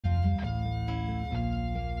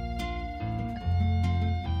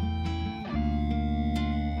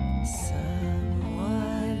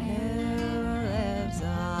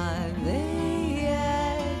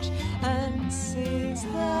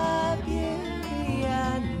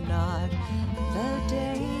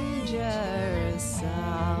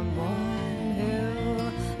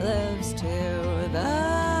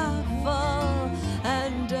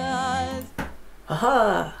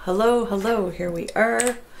Aha! Hello, hello, here we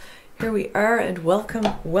are. Here we are, and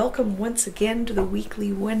welcome once again to the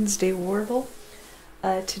weekly Wednesday Warble.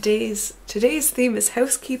 Today's theme is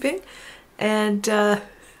housekeeping, and I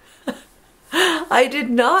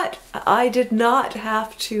did not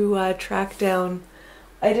have to track down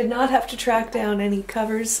any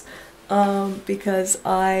covers because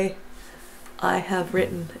I have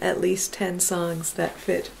written at least 10 songs that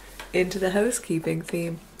fit into the housekeeping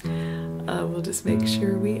theme. We'll just make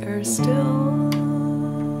sure we are still in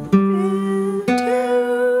tune.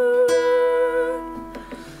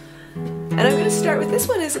 And I'm going to start with this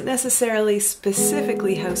one. Isn't necessarily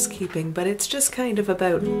specifically housekeeping, but it's just kind of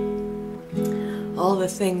about all the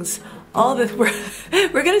things,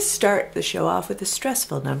 we're going to start the show off with a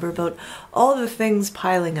stressful number about all the things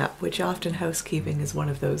piling up, which often housekeeping is one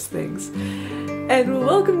of those things. And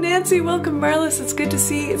welcome Nancy, welcome Marlis, it's good to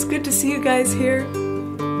see you guys here.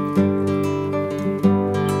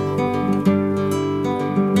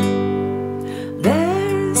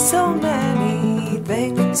 There's so many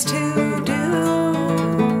things to do,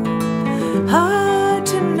 hard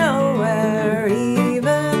to know where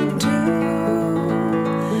even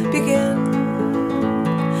to begin.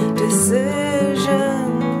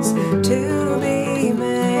 Decisions to be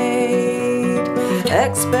made,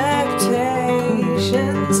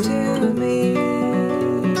 expectations to meet.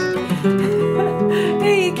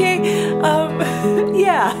 Hey, Kay,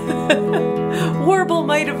 yeah. Warble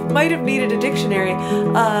might have needed a dictionary.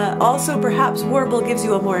 Also, perhaps Warble gives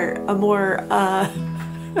you a more I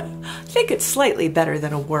think it's slightly better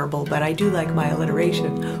than a warble, but I do like my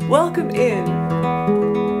alliteration. Welcome in.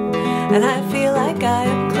 And I feel like I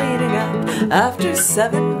am cleaning up after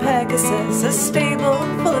 7 Pegasus, a stable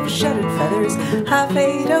full of shedded feathers,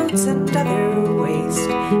 half-ate oats and other waste.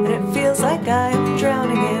 And it feels like I am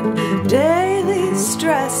drowning in daily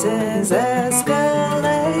stresses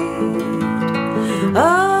escalate.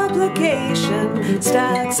 Obligation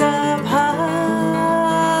stacks up higher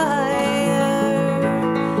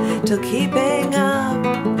till keeping up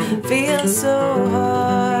feels so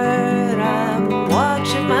hard. I'm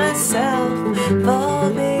watching myself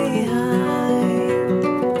fall behind,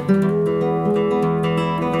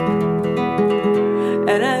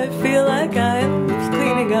 and I feel like I'm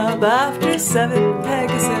cleaning up after 7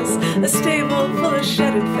 Pegasus, a stable full of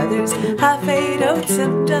shedded feathers, half-ate oats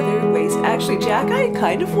and other waste. Actually, Jack, I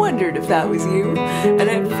kind of wondered if that was you. And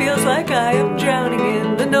it feels like I am drowning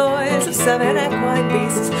in the noise of 7 equine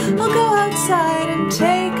beasts. I'll go outside and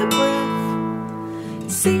take a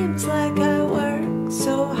breath. Seems like I work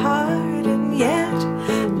so hard and yet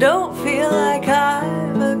don't feel like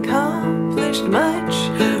I've accomplished much.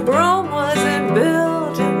 Rome wasn't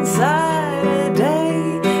built inside a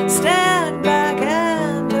day. Stand back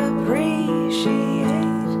and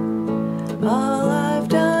appreciate all I've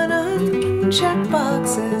done. Uncheck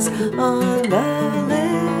boxes on the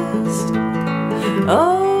list.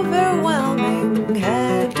 Overwhelming,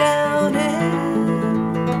 head down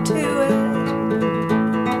into it.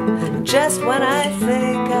 Just when I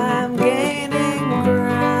think I'm gaining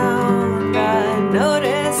ground, I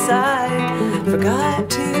notice I forgot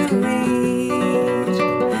to read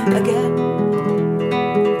again.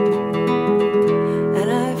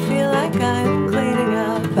 And I feel like I'm cleaning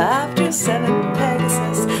up after 7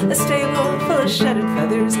 Pegasus, a stable full of shedded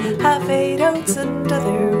feathers, half-ate oats and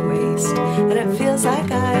other waste. And it feels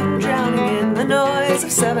like I'm drowning in the noise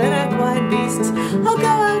of 7 equine beasts. I'll go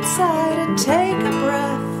outside and take a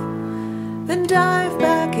breath, then dive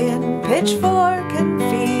back in, pitchfork and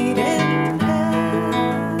feet in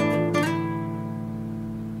hand.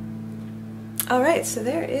 All right, so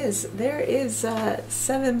there is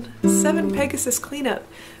 7 Pegasus cleanup,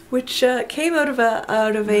 which came out of a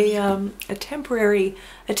temporary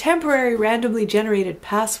randomly generated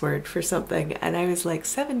password for something, and I was like,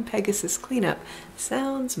 7 Pegasus cleanup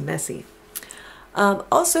sounds messy.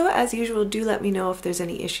 Also, as usual, do let me know if there's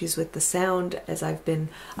any issues with the sound, as I've been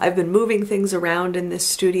moving things around in this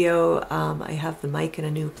studio. I have the mic in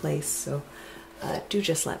a new place, so do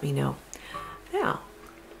just let me know. Now,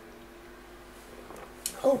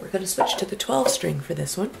 we're going to switch to the 12-string for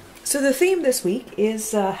this one. So the theme this week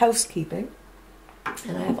is housekeeping,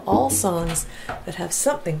 and I have all songs that have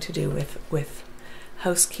something to do with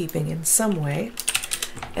housekeeping in some way.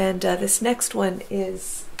 And this next one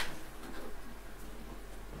is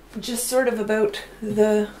just sort of about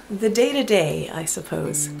the day-to-day, I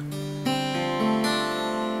suppose.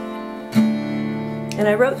 And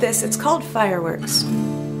I wrote this, it's called Fireworks.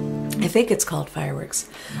 I think it's called Fireworks.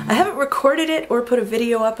 I haven't recorded it or put a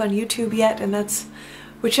video up on YouTube yet, and that's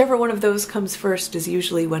whichever one of those comes first is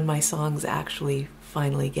usually when my songs actually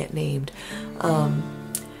finally get named.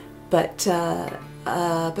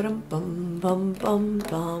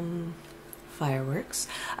 Fireworks.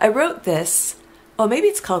 I wrote this, oh, maybe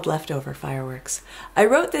it's called Leftover Fireworks. I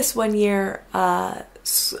wrote this one year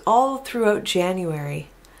all throughout January.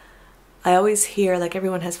 I always hear, like,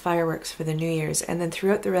 everyone has fireworks for the New Year's, and then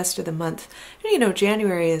throughout the rest of the month, you know,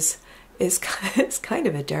 January is kind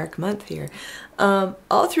of a dark month here.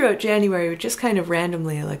 All throughout January, just kind of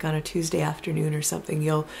randomly, like on a Tuesday afternoon or something,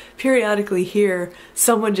 you'll periodically hear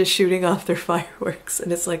someone just shooting off their fireworks,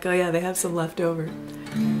 and it's like, oh yeah, they have some left over.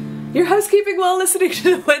 You're housekeeping while listening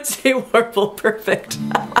to the Wednesday Warble. Perfect.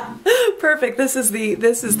 Perfect. This is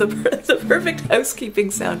the perfect housekeeping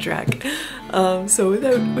soundtrack. So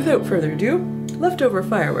without further ado, Leftover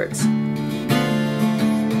Fireworks.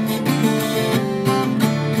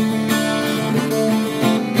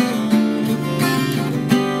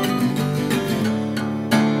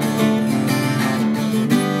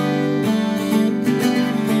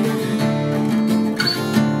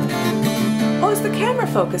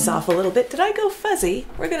 Focus off a little bit. Did I go fuzzy?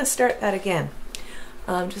 We're going to start that again.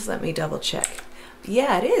 Just let me double check.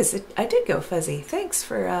 Yeah, it is. I did go fuzzy. Thanks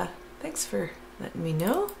for letting me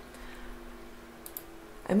know.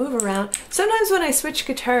 I move around. Sometimes when I switch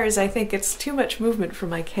guitars, I think it's too much movement for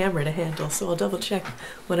my camera to handle, so I'll double check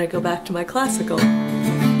when I go back to my classical.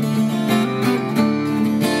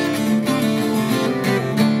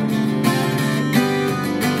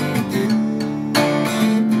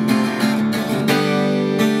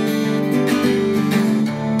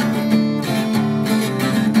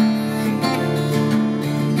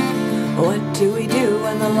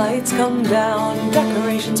 Lights come down,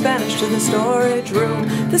 decorations vanish to the storage room.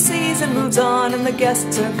 The season moves on and the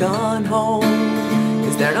guests are gone home.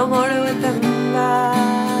 Is there no more to it than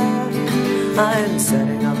that? I'm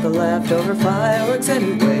setting up the leftover fireworks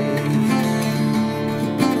anyway.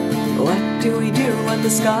 What do we do when the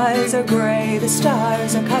skies are gray? The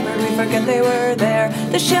stars are covered, we forget they were there.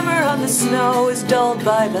 The shimmer on the snow is dulled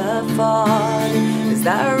by the fog. Is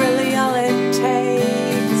that really all it takes?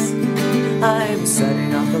 I'm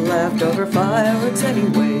setting off the leftover fireworks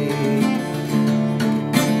anyway.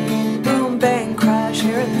 Boom, bang, crash,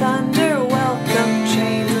 hear it thunder, welcome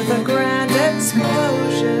change with a grand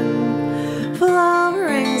explosion.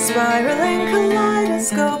 Flowering, spiraling,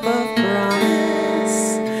 kaleidoscope of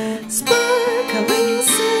promise. Sparkling,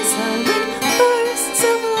 sizzling, bursts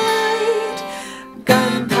of light.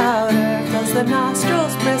 Gunpowder fills the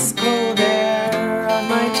nostrils, brisk cold air on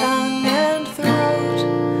my tongue and throat.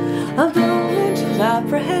 A moment of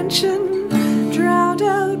apprehension, drowned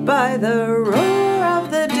out by the roar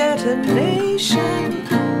of the detonation,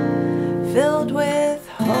 filled with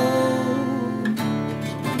hope.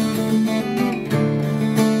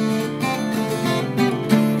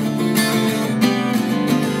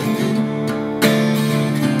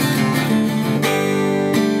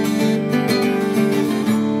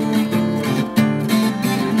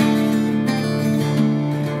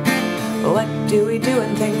 What do we do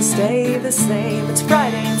when things stay the same? It's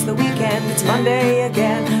Friday, it's the weekend, it's Monday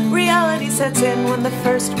again. Reality sets in when the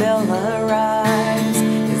first bill arrives.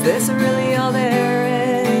 Is this really all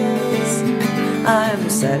there is? I'm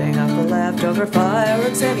setting up the leftover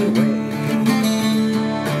fireworks anyway.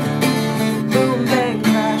 Boom, bang,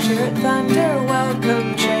 crash, hear it thunder,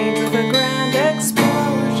 welcome change with a grand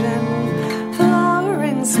explosion.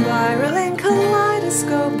 Flowering, spiraling,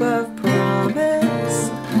 kaleidoscope of promise.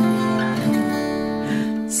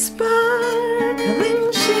 Sparkling,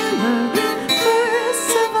 shimmering,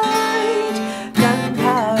 bursts of light.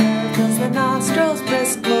 Gunpowder fills the nostrils,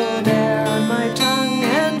 brisk cold air on my tongue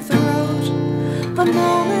and throat. A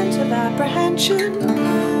moment of apprehension,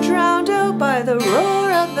 drowned out by the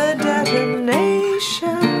roar of the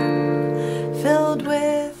detonation, filled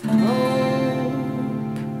with hope.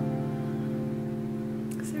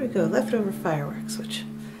 So there we go, Leftover Fireworks, which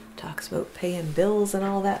talks about paying bills and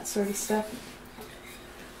all that sort of stuff.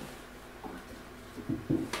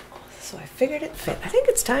 So I figured it fit. I think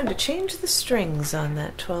it's time to change the strings on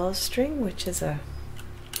that 12 string, which is a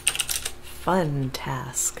fun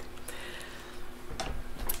task.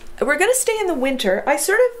 We're going to stay in the winter. I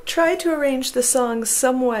sort of tried to arrange the songs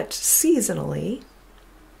somewhat seasonally.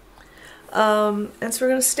 And so we're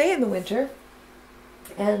going to stay in the winter.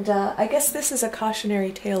 And I guess this is a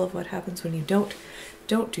cautionary tale of what happens when you don't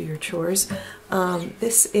do your chores.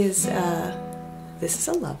 This is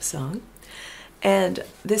a love song. And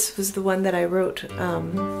this was the one that I wrote.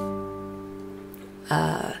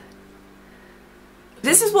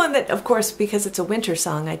 This is one that, of course, because it's a winter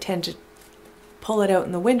song, I tend to pull it out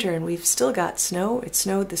in the winter, and we've still got snow. It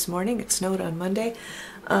snowed this morning, it snowed on Monday,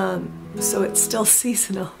 so it's still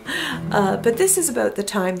seasonal. But this is about the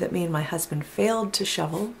time that me and my husband failed to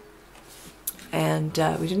shovel, and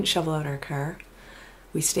we didn't shovel out our car.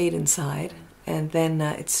 We stayed inside, and then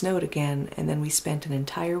it snowed again, and then we spent an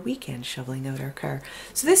entire weekend shoveling out our car.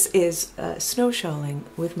 So this is snow shoveling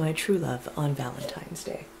with my true love on Valentine's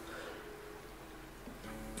Day.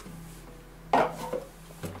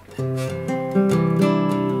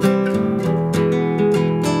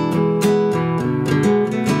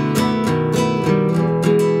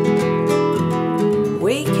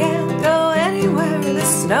 We can't go anywhere, the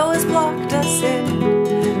snow has blocked us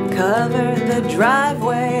in, covered the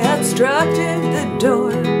driveway, obstructed the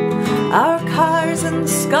door. Our car's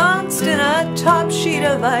ensconced in a top sheet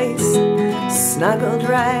of ice, snuggled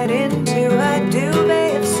right into a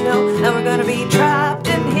duvet of snow. And we're gonna be trapped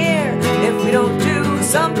in here if we don't do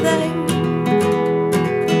something.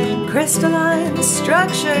 Crystalline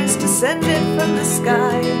structures descended from the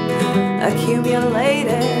sky,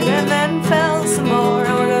 accumulated and then fell some more.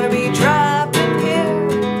 And we're gonna be trapped in here.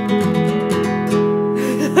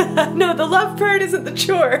 No, the love part isn't the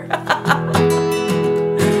chore.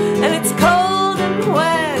 And it's cold and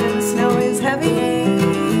wet and the snow is heavy,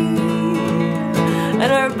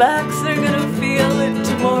 and our backs are gonna feel it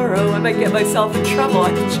tomorrow. I might get myself in trouble.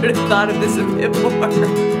 I should have thought of this a bit more.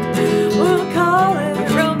 We'll call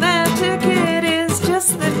it romantic. It is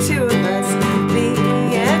just the two of us, me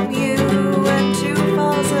and you, and 2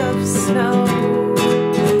 falls of snow.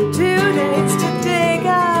 2 days to dig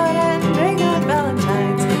out and bring on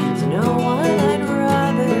Valentine's. There's no one I'd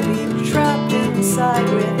rather be trapped inside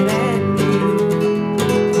with than you.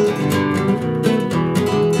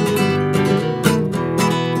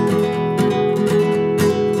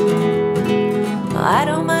 I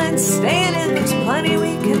don't mind staying in, there's plenty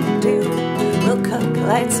we can do. We'll cook,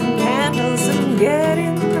 light some candles and get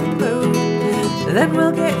in the mood. Then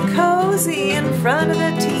we'll get cozy in front of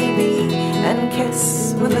the TV and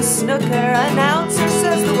kiss when the snooker announcer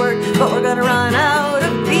says the word. But we're gonna run out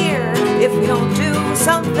of beer if we don't do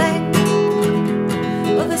something.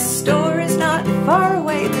 Well, the store is not far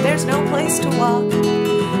away, but there's no place to walk.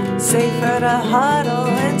 Safer to huddle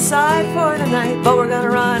inside for the night. But we're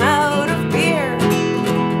gonna run out of beer,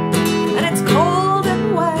 and it's cold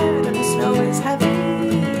and wet and the snow is heavy,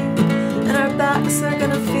 and our backs are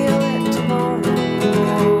gonna feel it tomorrow.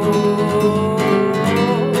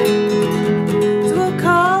 So we'll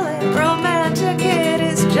call it romantic. It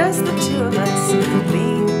is just the two of us, me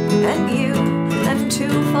and you, and 2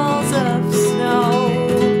 falls of snow.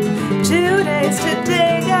 2 days to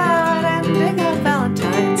dig out and dig out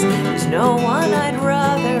Valentine's. There's no one I'd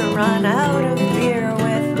rather run out of beer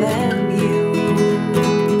with than you.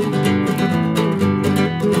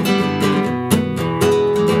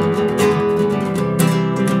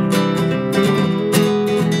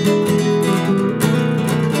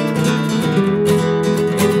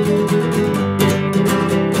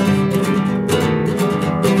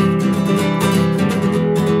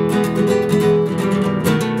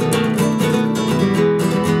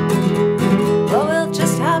 Well, we'll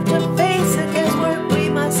just have to face it, there's work we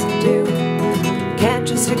must do. Can't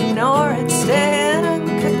just ignore it, stay in a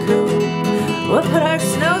cocoon. We'll put our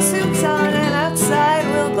snowsuits on and outside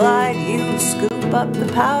we'll glide. You scoop up the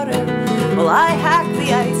powder, well I hack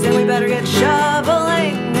the ice, and we better get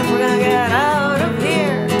shoveling if we're gonna get out of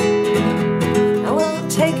here. And we'll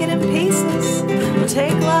take it in pieces, we'll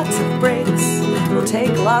take lots of breaks, we'll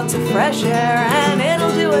take lots of fresh air, and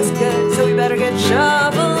it'll do us good. So we better get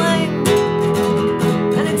shoveling.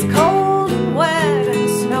 And it's cold and wet and the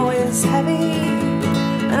snow is heavy,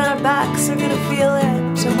 and our backs are gonna feel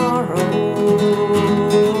it tomorrow.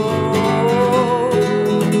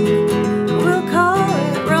 We'll call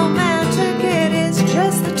it romantic. It is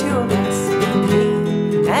just the two of us,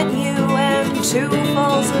 me and you, and 2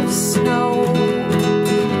 falls of snow.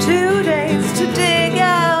 2 days to dig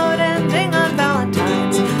out and ding on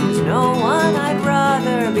Valentine's. There's no one I'd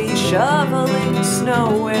rather be shoveling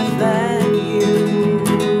snow with than you.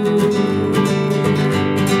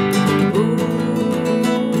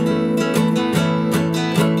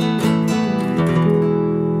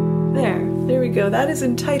 There we go. That is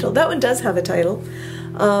entitled. That one does have a title.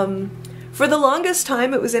 For the longest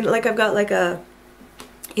time it was in, like, I've got like a,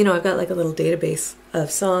 you know, I've got like a little database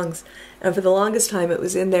of songs, and for the longest time it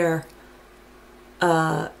was in there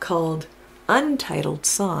called Untitled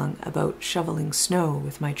Song About Shoveling Snow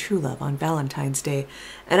with My True Love on Valentine's Day.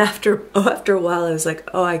 And after a while I was like,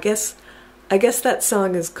 oh, I guess that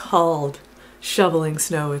song is called Shoveling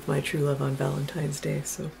Snow with My True Love on Valentine's Day.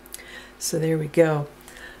 So there we go.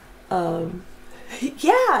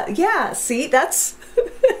 Yeah. See, that's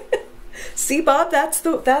see, Bob, that's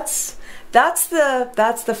the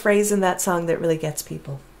phrase in that song that really gets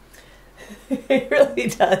people. It really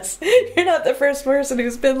does. You're not the first person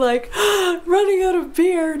who's been like, running out of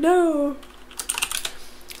beer, no.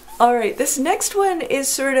 All right, this next one is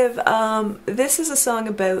sort of, this is a song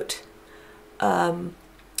about,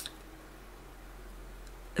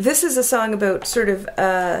 sort of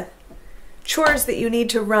chores that you need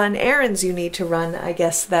to run, errands you need to run, I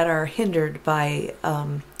guess, that are hindered by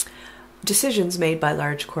decisions made by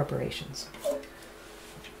large corporations.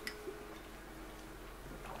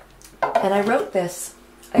 And I wrote this,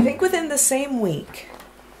 I think within the same week.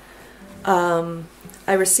 I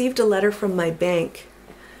received a letter from my bank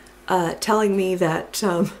telling me that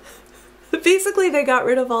basically they got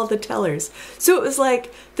rid of all the tellers. So it was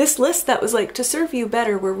like this list that was like, to serve you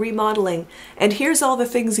better, we're remodeling, and here's all the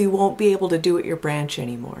things you won't be able to do at your branch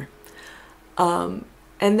anymore. And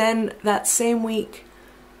then that same week,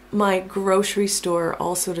 my grocery store,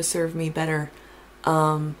 also to serve me better,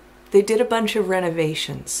 they did a bunch of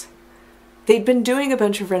renovations. They'd been doing a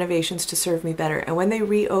bunch of renovations to serve me better, and when they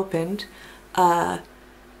reopened,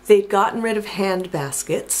 they'd gotten rid of hand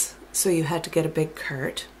baskets, so you had to get a big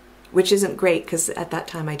cart, which isn't great because at that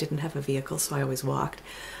time I didn't have a vehicle, so I always walked.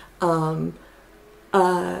 All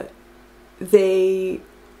the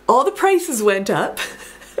prices went up.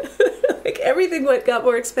 Like everything got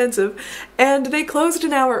more expensive, and they closed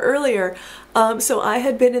an hour earlier. So I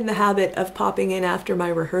had been in the habit of popping in after my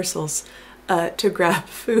rehearsals to grab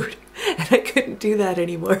food, and I couldn't do that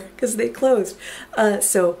anymore because they closed.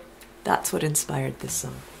 So that's what inspired this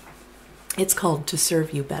song. It's called To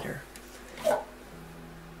Serve You Better.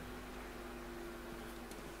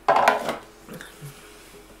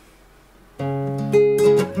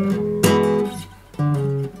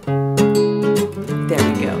 There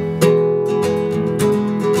we go.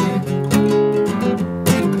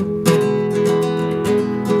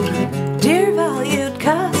 Dear valued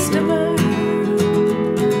customer,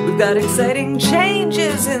 we've got exciting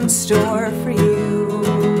changes in store for you.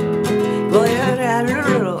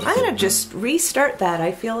 I'm gonna just restart that.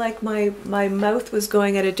 I feel like my mouth was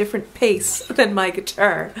going at a different pace than my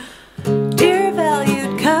guitar. Dear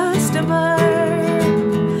valued customer,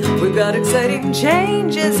 we've got exciting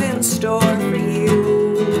changes in store for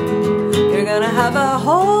you. You're gonna have a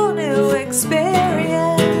whole new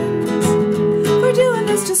experience. We're doing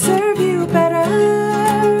this to serve you better,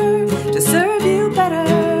 to serve you better.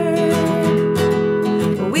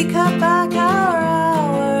 We cut back our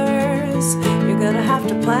hours. You're gonna have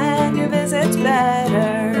to plan your visits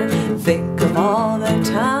better. Think of all the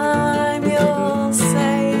time you'll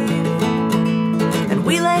save. And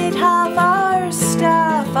we laid half our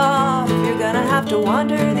staff off. You're gonna have to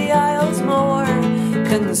wander the aisles more.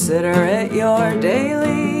 Consider it your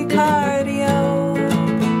daily cardio.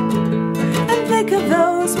 And think of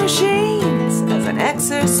those machines as an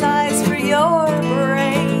exercise for your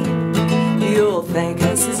brain. You'll thank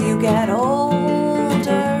us as you get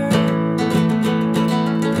older.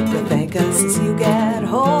 You'll thank us as you get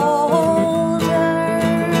older.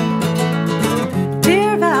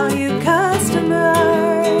 Dear valued customer,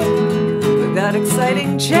 we've got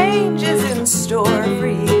exciting changes in store for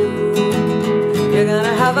you. You're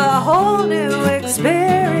gonna have a whole new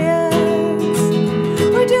experience.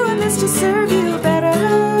 We're doing this to serve you better,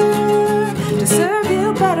 to serve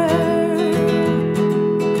you better.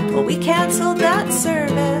 Well, we canceled that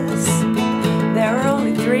service. There were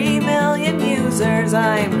only 3 million users.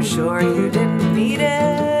 I'm sure you didn't need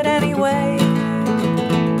it anyway.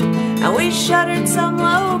 And we shuttered some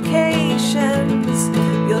locations.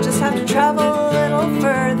 You'll just have to travel a little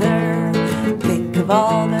further. Think of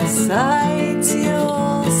all the sights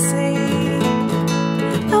you'll see.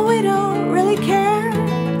 And we don't really care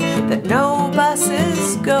that no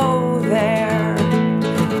buses go there.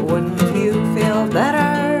 Wouldn't you feel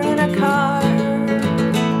better in a car?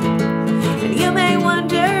 And you may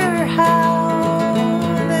wonder how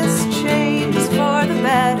this change is for the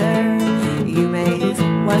better. You may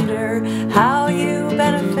wonder how you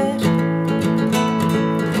benefit.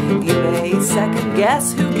 You may second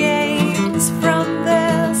guess who gains from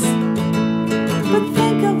this. But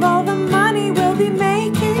think of all the money we'll be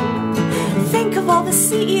making. Think of all the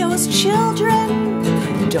CEO's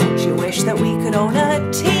children. Don't you wish that we could own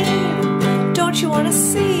a team? Don't you want to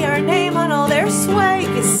see our name on all their swag?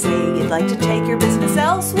 You say you'd like to take your business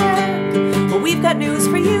elsewhere. Well, we've got news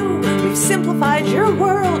for you. We've simplified your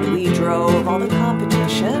world. We drove all the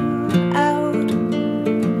competition out.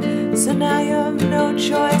 So now you have no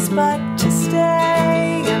choice but to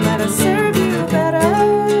stay and let us serve you better,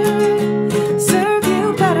 serve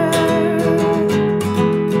you better.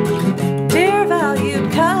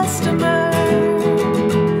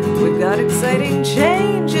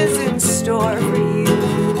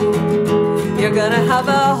 have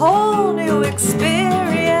a whole new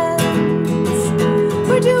experience.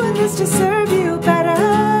 We're doing this to serve you better,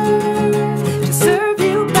 to serve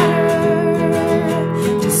you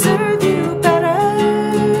better, to serve you better,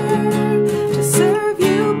 to serve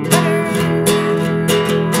you better.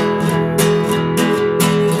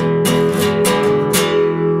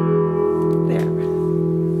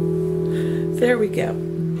 There we go.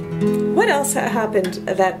 What else happened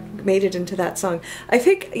that made it into that song? I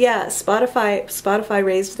think, yeah, Spotify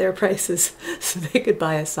raised their prices so they could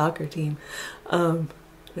buy a soccer team. And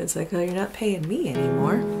it's like, oh, you're not paying me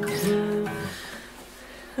anymore.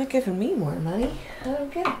 Not giving me more money. I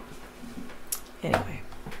don't get it. Anyway,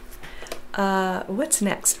 what's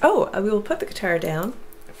next? Oh, we will put the guitar down,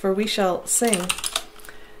 for we shall sing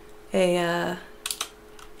a.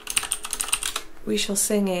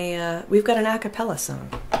 We've got an a cappella song.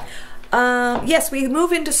 Yes, we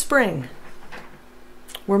move into spring.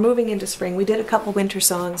 We're moving into spring. We did a couple winter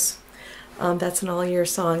songs. That's an all-year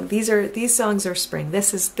song. These songs are spring.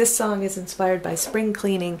 This song is inspired by spring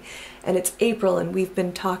cleaning, and it's April, and we've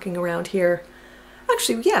been talking around here.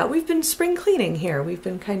 Actually, yeah, we've been spring cleaning here. We've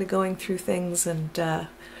been kind of going through things and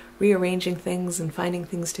rearranging things and finding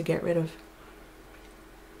things to get rid of.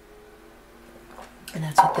 And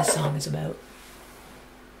that's what this song is about.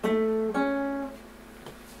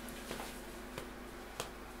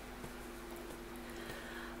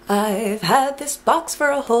 I've had this box for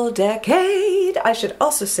a whole decade. I should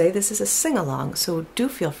also say this is a sing-along, so do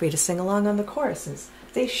feel free to sing along on the choruses.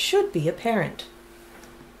 They should be apparent.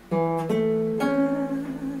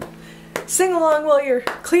 Sing along while you're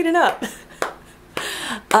cleaning up.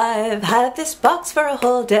 I've had this box for a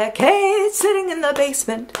whole decade, sitting in the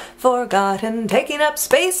basement, forgotten, taking up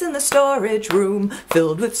space in the storage room,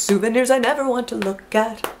 filled with souvenirs I never want to look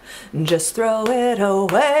at. Just throw it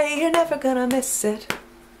away, you're never gonna miss it.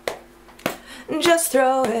 Just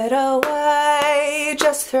throw it away,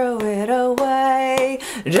 just throw it away,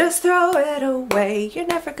 just throw it away, you're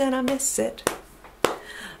never gonna miss it.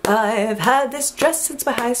 I've had this dress since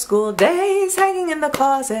my high school days, hanging in the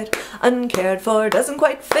closet, uncared for, doesn't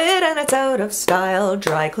quite fit and it's out of style,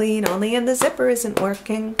 dry clean only and the zipper isn't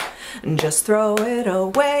working. Just throw it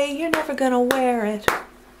away, you're never gonna wear it.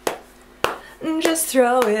 Just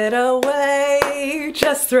throw it away,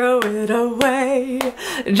 just throw it away,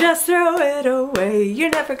 just throw it away,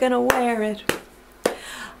 you're never gonna wear it.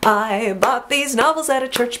 I bought these novels at a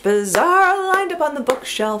church bazaar, lined up on the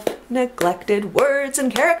bookshelf, neglected words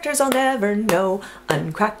and characters I'll never know,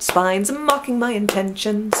 uncracked spines mocking my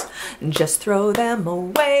intentions. Just throw them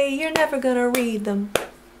away, you're never gonna read them.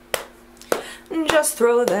 Just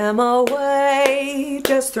throw them away,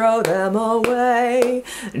 just throw them away,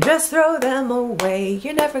 just throw them away,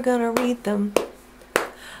 you're never gonna read them.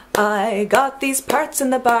 I got these parts in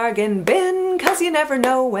the bargain bin, 'cause you never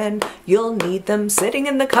know when you'll need them, sitting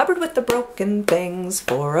in the cupboard with the broken things,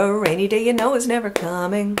 for a rainy day you know is never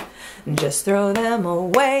coming. Just throw them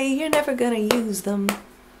away, you're never gonna use them.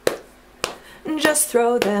 Just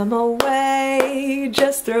throw them away,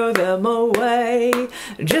 just throw them away,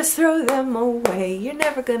 just throw them away, you're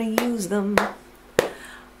never gonna use them.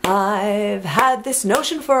 I've had this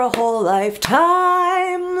notion for a whole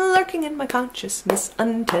lifetime, lurking in my consciousness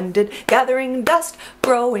untended, gathering dust,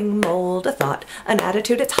 growing mold, a thought, an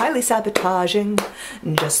attitude it's highly sabotaging.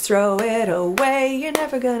 Just throw it away, you're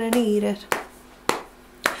never gonna need it.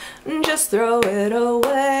 Just throw it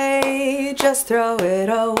away, just throw it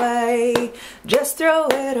away, just throw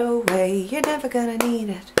it away, you're never gonna need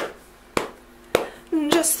it.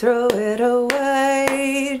 Just throw it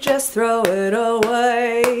away, just throw it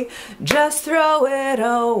away, just throw it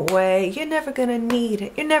away, you're never gonna need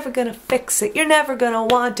it, you're never gonna fix it, you're never gonna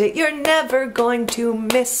want it, you're never going to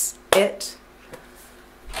miss it.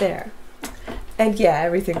 There. And yeah,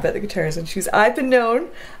 everything but the guitars and shoes. I've been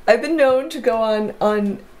known to go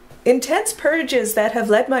on intense purges that have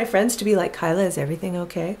led my friends to be like, Kyla, is everything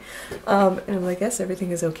okay? And I'm like, yes,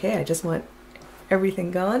 everything is okay. I just want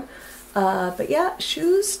everything gone. But yeah,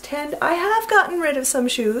 shoes I have gotten rid of some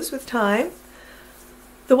shoes with time.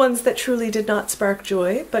 The ones that truly did not spark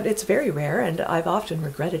joy, but it's very rare and I've often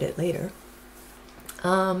regretted it later.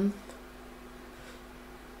 I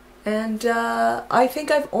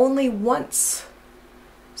think I've only once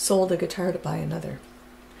sold a guitar to buy another.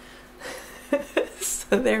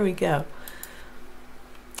 So there we go.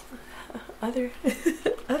 Other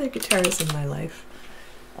guitars in my life.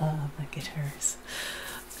 My guitars.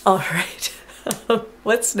 All right.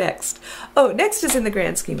 What's next? Oh, next is in the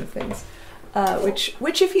grand scheme of things,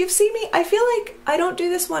 which if you've seen me, I feel like I don't do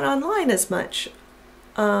this one online as much.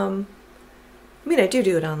 I mean, I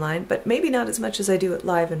do it online, but maybe not as much as I do it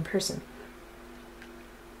live in person.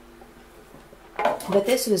 But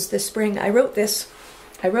this was the spring. I wrote this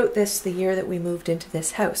the year that we moved into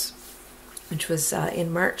this house, which was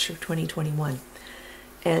in March of 2021.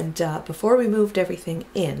 And before we moved everything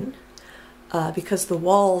in, because the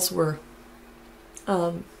walls were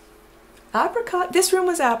apricot. This room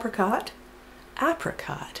was apricot.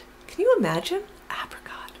 Apricot. Can you imagine?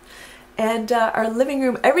 Apricot. And our living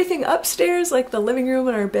room, everything upstairs, like the living room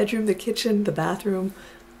and our bedroom, the kitchen, the bathroom,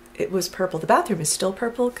 it was purple. The bathroom is still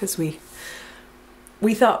purple because we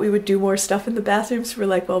thought we would do more stuff in the bathroom, so we're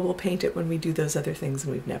like, well, we'll paint it when we do those other things,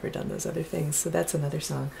 and we've never done those other things, so that's another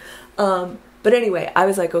song. But anyway, I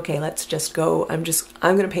was like, okay, let's just go. I'm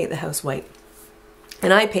going to paint the house white.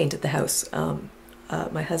 And I painted the house.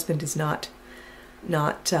 My husband is not,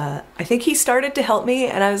 I think he started to help me,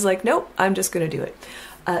 and I was like, nope, I'm just going to do it.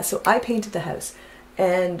 So I painted the house,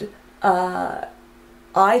 and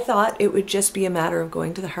I thought it would just be a matter of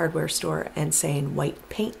going to the hardware store and saying, white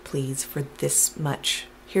paint, please, for this much.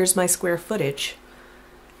 Here's my square footage.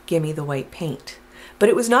 Give me the white paint. But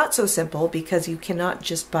it was not so simple, because you cannot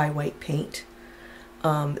just buy white paint.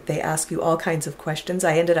 They ask you all kinds of questions.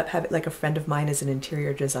 I ended up having, like, a friend of mine is an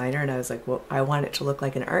interior designer, and I was like, well, I want it to look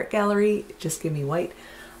like an art gallery. Just give me white.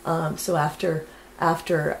 So after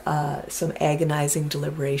some agonizing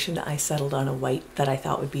deliberation, I settled on a white that I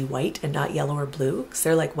thought would be white and not yellow or blue, because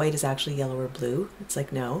they're like, white is actually yellow or blue. It's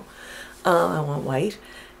like, no, I want white.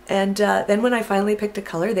 And then when I finally picked a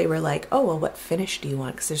color, they were like, oh, well, what finish do you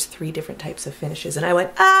want? Because there's 3 different types of finishes. And I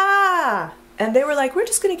went, ah! And they were like, we're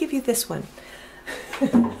just going to give you this one.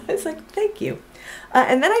 I was like, thank you.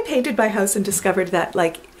 And then I painted my house and discovered that,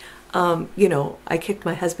 like, you know, I kicked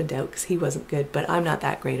my husband out because he wasn't good, but I'm not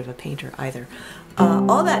that great of a painter either.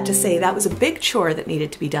 All that to say, that was a big chore that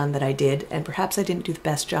needed to be done that I did, and perhaps I didn't do the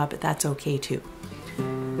best job, but that's okay too.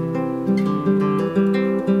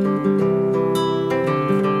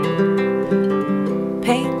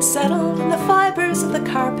 Paint settled in the fibers of the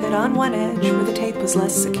carpet on one edge where the tape was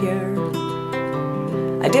less secure.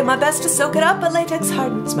 I did my best to soak it up, but latex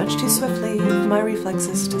hardens much too swiftly for my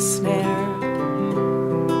reflexes to snare.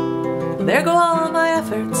 There go all my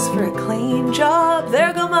efforts for a clean job.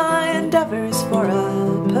 There go my endeavors for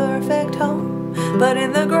a perfect home. But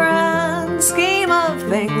in the grand scheme of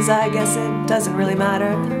things, I guess it doesn't really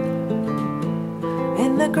matter.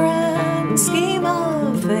 In the grand scheme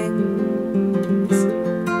of things.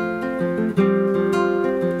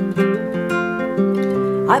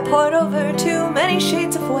 I poured over too many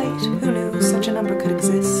shades of white. Who knew such a number could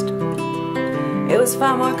exist? It was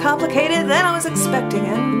far more complicated than I was expecting,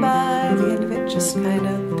 and by the end of it just kind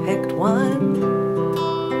of picked one.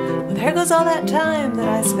 Well, there goes all that time that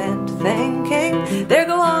I spent thinking. There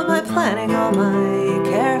go all my planning, all my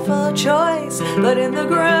careful choice. But in the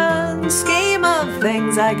grand scheme of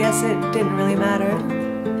things, I guess it didn't really matter.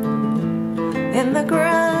 In the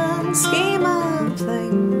grand scheme of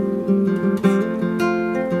things.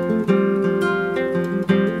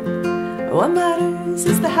 What matters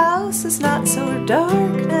is the house is not so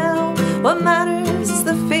dark now. What matters is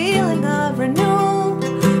the feeling of renewal.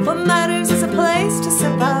 What matters is a place to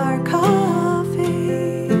sip our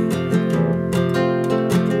coffee.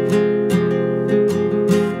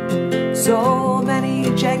 So many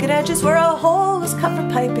jagged edges where a hole was cut for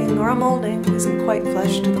piping, or a molding isn't quite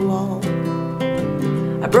flush to the wall.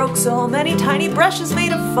 I broke so many tiny brushes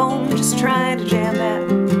made of foam, just trying to jam that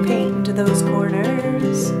paint into those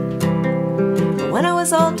corners. When I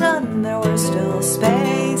was all done, there were still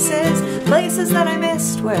spaces, places that I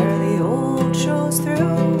missed where the old shows through.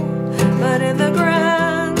 But in the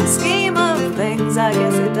grand scheme of things, I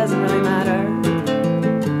guess it doesn't really matter.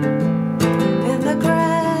 In the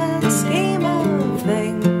grand scheme of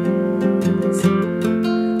things,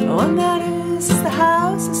 what matters is the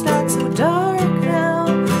house is not so dark now.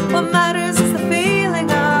 What matters is the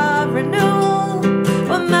feeling of renewal.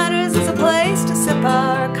 What matters is a place to sip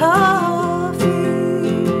our coffee.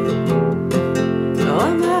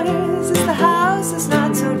 What matters is the house is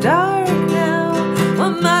not so dark now.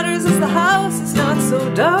 What matters is the house is not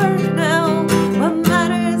so dark now. What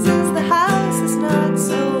matters is the house is not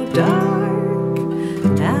so dark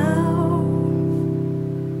now.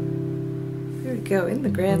 Here we go, in the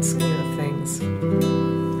grand scheme of things.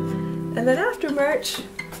 And then after March,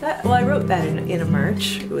 well, I wrote that in a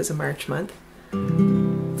March. It was a March month.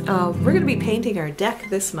 We're going to be painting our deck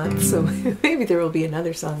this month, so maybe there will be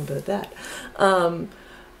another song about that.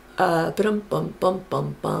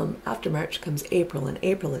 After March comes April, and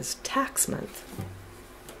April is tax month.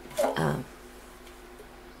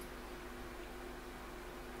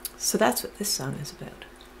 So that's what this song is about.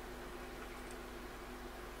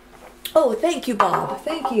 Oh, thank you, Bob.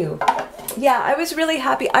 Thank you. Yeah, I was really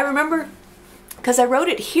happy. I remember because I wrote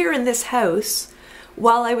it here in this house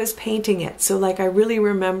while I was painting it. So like I really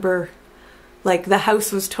remember like the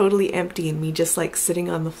house was totally empty and me just like sitting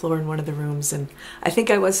on the floor in one of the rooms, and I think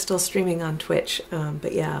I was still streaming on Twitch.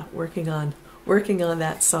 But yeah, working on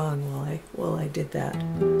that song while I did that.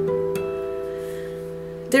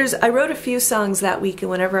 I wrote a few songs that week, and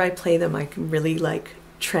whenever I play them I can really like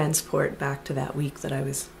transport back to that week that I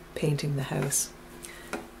was painting the house.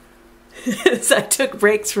 So I took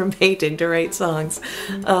breaks from painting to write songs.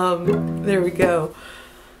 There we go.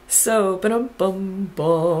 So,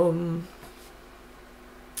 ba-dum-bum-bum.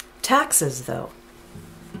 Taxes, though.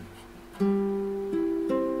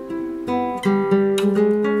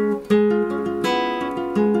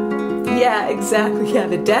 Yeah, exactly. Yeah,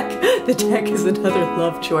 the deck is another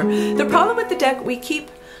love chore. The problem with the deck, we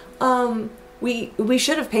keep, we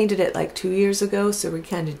should have painted it like 2 years ago, so we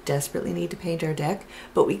kind of desperately need to paint our deck,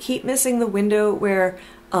 but we keep missing the window where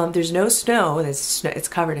there's no snow. It's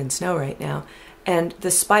covered in snow right now, and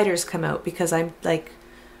the spiders come out because I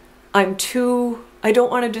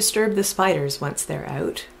don't want to disturb the spiders once they're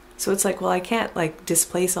out. So it's like, well, I can't like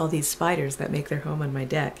displace all these spiders that make their home on my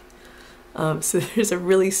deck. So there's a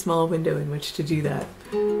really small window in which to do that.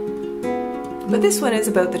 But this one is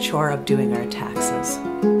about the chore of doing our taxes.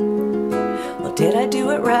 Well, did I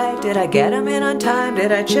do it right? Did I get them in on time?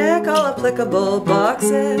 Did I check all applicable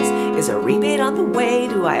boxes? Is a rebate on the way?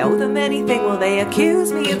 Do I owe them anything? Will they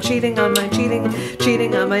accuse me of cheating on my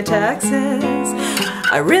cheating on my taxes?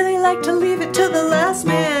 I really like to leave it till the last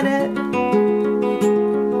minute.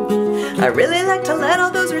 I really like to let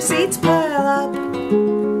all those receipts pile up.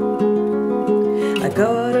 I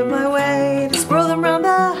go out of my way to squirrel them around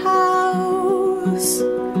the house,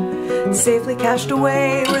 safely cached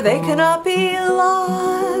away where they cannot be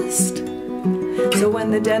lost. So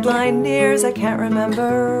when the deadline nears, I can't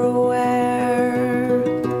remember where.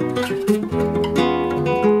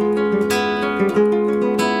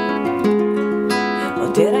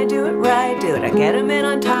 Well, did I do it right? Did I get them in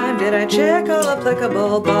on time? Did I check all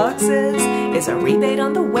applicable boxes? Is a rebate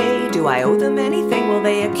on the way? Do I owe them anything? Will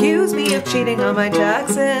they accuse me of cheating on my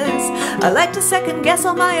taxes? I like to second guess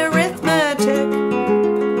all my arithmetic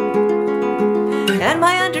and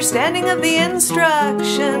my understanding of the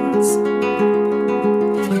instructions.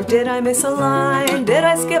 Did I miss a line? Did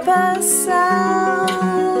I skip a sound?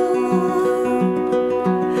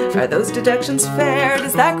 Are those deductions fair?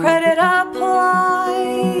 Does that credit apply?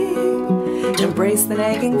 Embrace the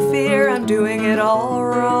nagging fear I'm doing it all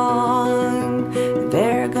wrong.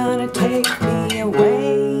 They're gonna take me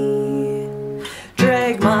away,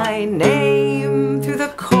 drag my name through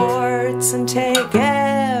the courts and take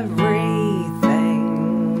everything.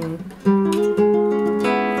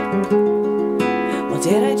 Well,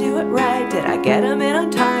 did I do it right? Did I get them in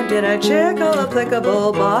on time? Did I check all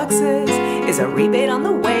applicable boxes? Is a rebate on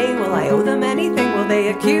the way? Will I owe them anything? Will they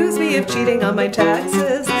accuse me of cheating on my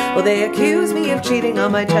taxes? Will they accuse me of cheating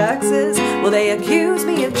on my taxes? Will they accuse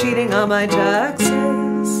me of cheating on my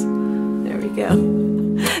taxes? There we go.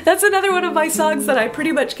 That's another one of my songs that I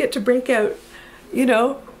pretty much get to break out, you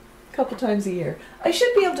know, a couple times a year. I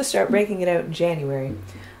should be able to start breaking it out in January.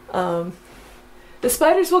 The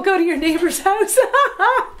spiders will go to your neighbor's house.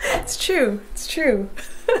 It's true. It's true.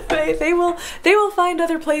 They will find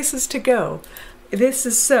other places to go. This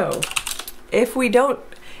is so. If we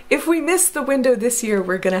miss the window this year,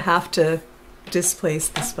 we're going to have to displace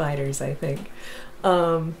the spiders, I think.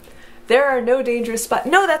 There are no dangerous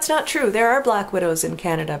spiders. No, that's not true. There are black widows in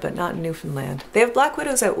Canada, but not in Newfoundland. They have black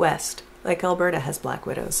widows out west, like Alberta has black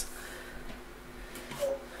widows.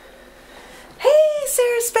 Hey,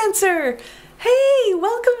 Sarah Spencer! Hey,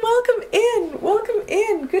 welcome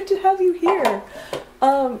in. Good to have you here.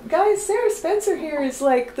 Guys, Sarah Spencer here is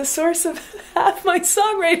like the source of half my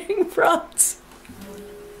songwriting prompts.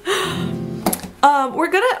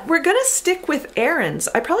 We're gonna stick with errands.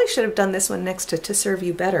 I probably should have done this one next to Serve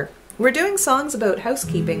You Better. We're doing songs about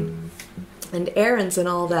housekeeping and errands and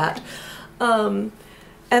all that. And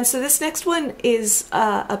so this next one is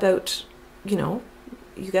about, you know,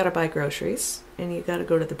 you gotta buy groceries and you gotta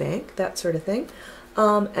go to the bank, that sort of thing.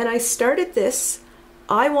 And I started this,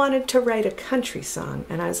 I wanted to write a country song,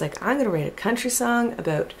 and I was like, I'm gonna write a country song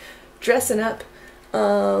about dressing up.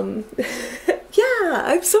 Yeah,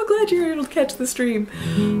 I'm so glad you were able to catch the stream.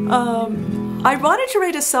 I wanted to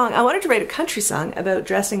write a country song about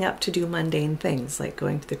dressing up to do mundane things, like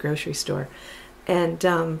going to the grocery store. And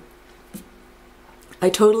I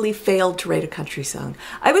totally failed to write a country song.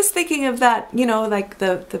 I was thinking of that, you know, like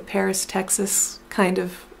the Paris, Texas kind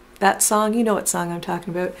of That song, you know what song I'm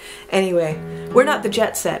talking about. Anyway, we're not the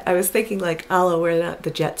Jet Set. I was thinking like, Allah, we're not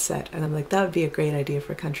the Jet Set. And I'm like, that would be a great idea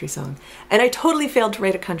for a country song. And I totally failed to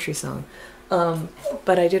write a country song.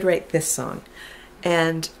 But I did write this song.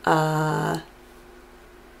 And I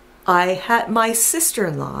had, my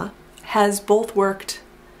sister-in-law has both worked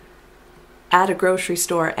at a grocery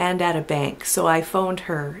store and at a bank. So I phoned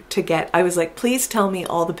her to get, I was like, please tell me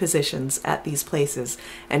all the positions at these places.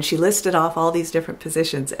 And she listed off all these different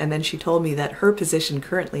positions. And then she told me that her position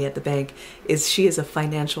currently at the bank is she is a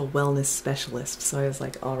financial wellness specialist. So I was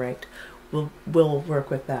like, all right, we'll work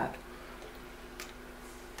with that.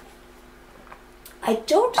 I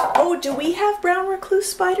don't, oh, do we have brown recluse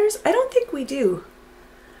spiders? I don't think we do.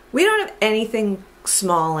 We don't have anything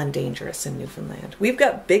small and dangerous in Newfoundland. We've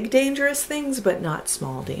got big dangerous things, but not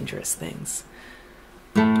small dangerous things.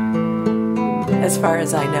 As far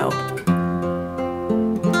as I know.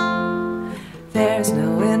 There's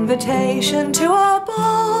no invitation to a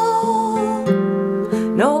ball.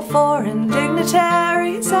 No foreign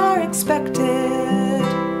dignitaries are expected.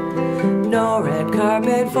 No red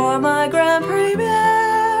carpet for my grand premiere.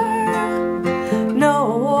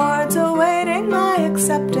 No awards awaiting my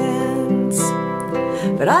acceptance.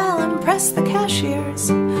 But I'll impress the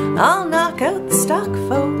cashiers, I'll knock out the stock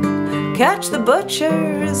folk, catch the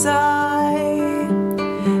butcher's eye.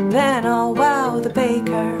 Then I'll wow the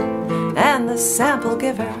baker, and the sample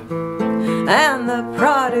giver, and the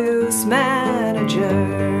produce manager.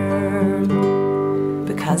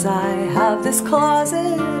 Because I have this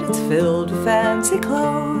closet, it's filled with fancy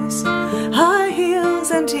clothes, high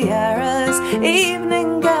heels and tiaras,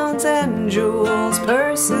 evening gowns and jewels,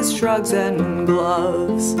 purses, shrugs and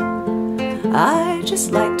gloves. I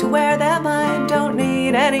just like to wear them, I don't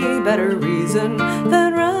need any better reason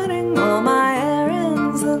than running all my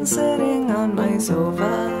errands than sitting on my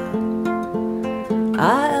sofa.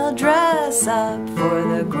 I'll dress up for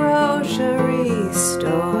the grocery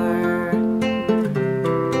store.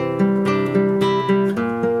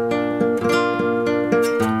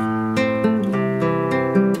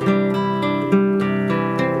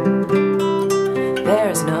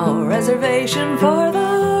 Reservation for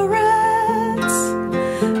the Reds,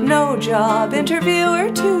 no job interviewer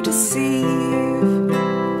to deceive,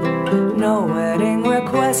 no wedding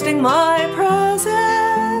requesting my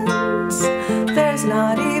presence, there's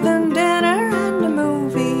not even dinner and a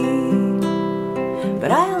movie.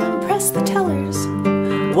 But I'll impress the tellers,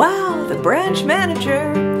 wow the branch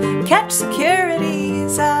manager, catch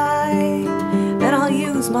security's eye. Then I'll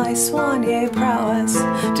use my soigné prowess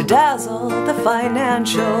to dazzle the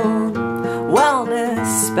financial wellness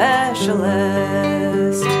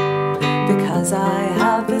specialist. Because I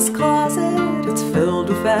have this closet, it's filled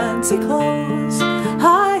with fancy clothes,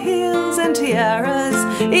 high heels and tiaras,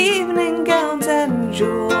 evening gowns and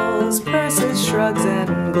jewels, purses, shrugs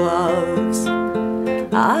and gloves.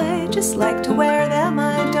 I just like to wear them,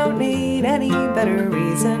 I don't need any better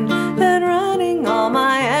reason than running all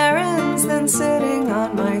my errands than sitting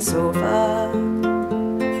on my sofa.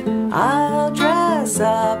 I'll dress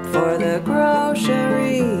up for the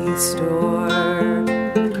grocery store.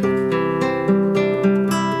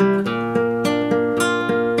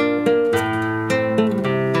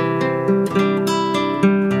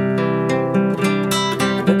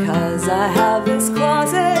 Because I have this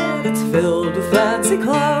closet, it's filled with fancy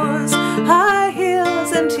clothes, high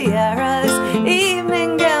heels and tiaras,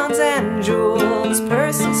 evening gowns and jewels,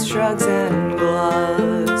 purses, shrugs and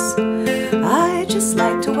gloves. I just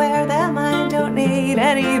like to wear them, I don't need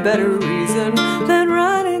any better reason than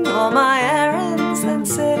running all my errands than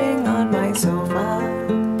sitting on my sofa.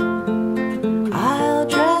 I'll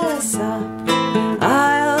dress up,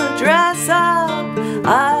 I'll dress up,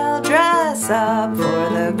 I'll dress up for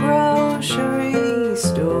the grocery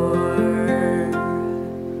store.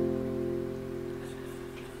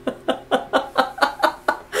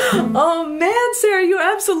 Oh man, Sarah, you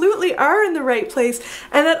absolutely are in the right place.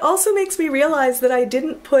 And that also makes me realize that I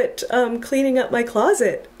didn't put cleaning up my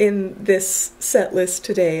closet in this set list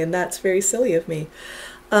today, and that's very silly of me.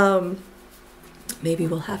 Maybe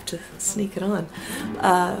we'll have to sneak it on.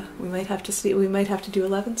 We might have to do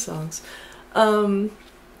 11 songs. I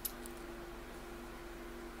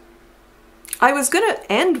was gonna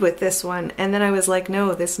end with this one, and then I was like,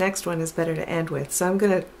 no, this next one is better to end with. So I'm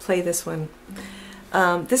gonna play this one.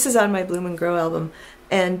 This is on my Bloom and Grow album,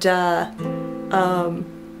 and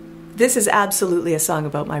this is absolutely a song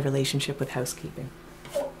about my relationship with housekeeping.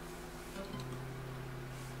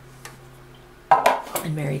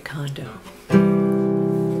 And Mary Kondo.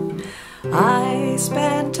 I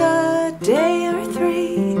spent a day or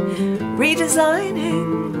three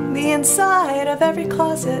redesigning the inside of every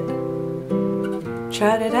closet.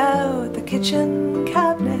 Trotted out the kitchen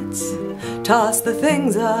cabinets, tossed the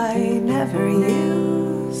things I never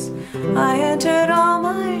use. I entered all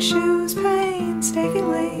my shoes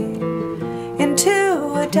painstakingly into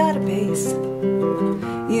a database.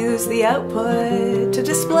 Use the output to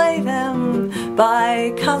display them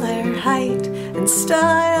by color, height, and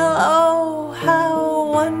style. Oh,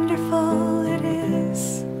 how wonderful it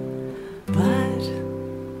is. But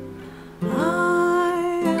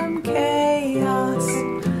I am chaos.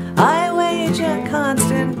 I wage a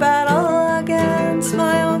constant battle against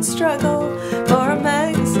my own struggle for a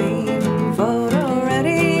magazine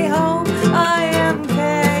photo-ready home. I am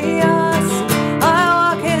chaos.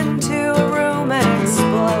 I walk into a room and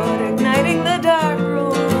explode, igniting the dark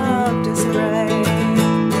rule of disarray.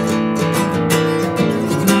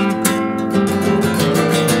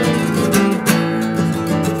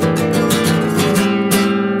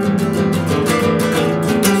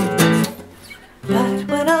 But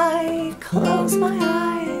when I close my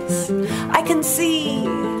eyes, I can see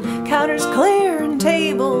counters clear and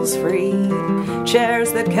tables free,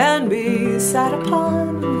 chairs that can be sat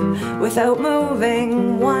upon without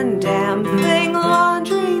moving one damn thing.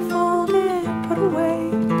 Laundry folded, put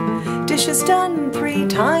away, dishes done 3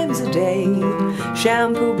 times a day,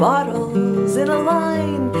 shampoo bottles in a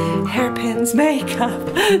line, hairpins,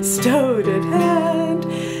 makeup stowed at hand.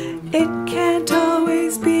 It can't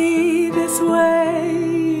always be this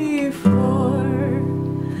way, for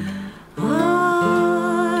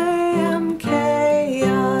I am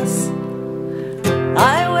chaos.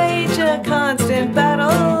 I wage a constant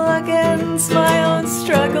battle against my own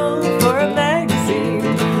struggle for a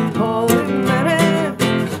magazine. Hold a minute,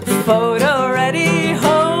 photo ready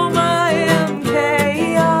home. I am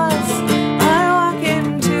chaos. I walk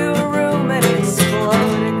into a room and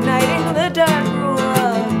explode, igniting the dark rule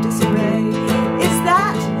of disarray.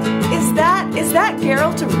 Is that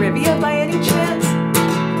Geralt of Rivia by any chance?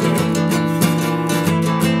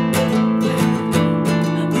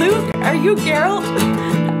 Luke, are you Geralt?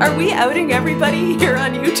 Are we outing everybody here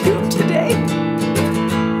on YouTube today?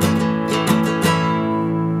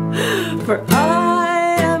 For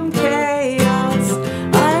I am chaos.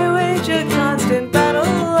 I wage a constant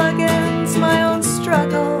battle against my own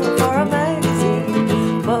struggle for a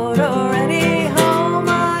magazine photo ready home.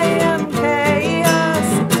 I am chaos.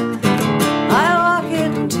 I walk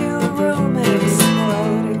into a room and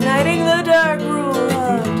explode, igniting the dark rule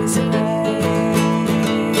of disarray.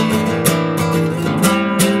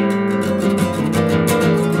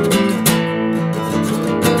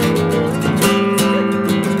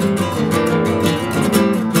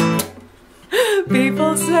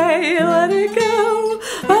 People say let it go.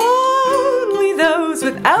 Only those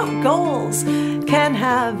without goals can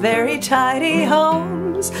have very tidy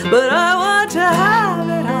homes. But I want to have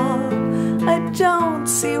it all. I don't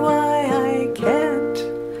see why I can't.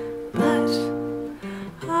 But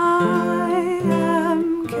I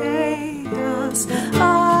am chaos.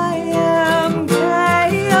 I am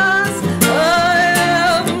chaos. I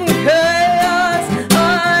am chaos. I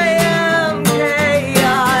am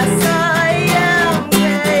chaos. I am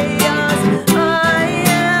chaos. I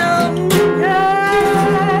am chaos.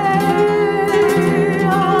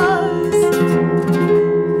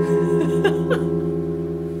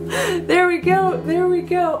 There we go. There we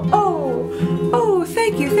go. Oh,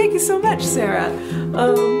 thank you so much, Sarah.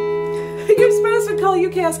 Your spouse would call you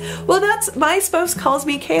chaos. Well, that's, my spouse calls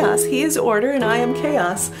me chaos. He is order and I am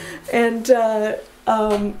chaos. And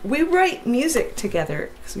we write music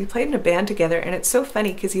together because we played in a band together, and it's so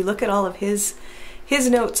funny because you look at all of his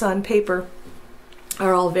notes on paper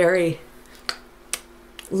are all very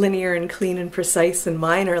linear and clean and precise, and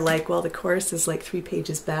mine are like, well, the chorus is like 3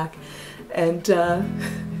 pages back. And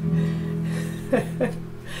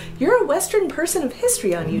you're a Western person of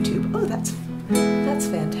history on YouTube. Oh, that's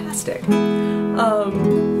fantastic.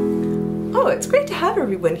 Oh, it's great to have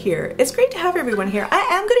everyone here. It's great to have everyone here. I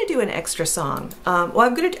am going to do an extra song. Well,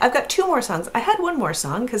 I've got 2 more songs. I had 1 more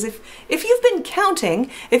song because if you've been counting,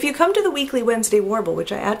 if you come to the weekly Wednesday Warble,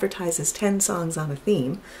 which I advertise as 10 songs on a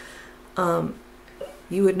theme,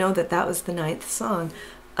 you would know that that was the 9th song.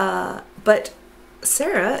 But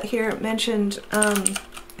Sarah here mentioned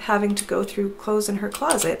having to go through clothes in her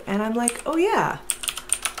closet, and I'm like, oh yeah,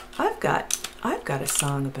 I've got a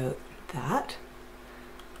song about that.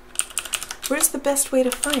 Where's the best way to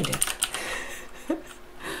find it?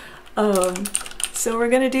 So we're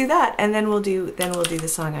gonna do that, and then we'll do the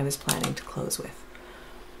song I was planning to close with.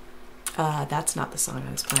 That's not the song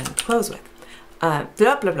I was planning to close with.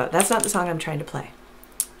 Blah blah blah. That's not the song I'm trying to play.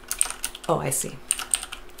 Oh, I see.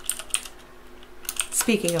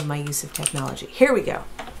 speaking of my use of technology, here we go.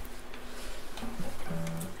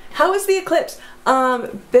 How was the eclipse?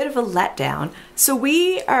 Bit of a letdown. So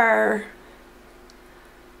we got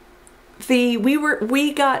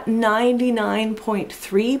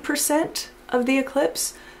 99.3% of the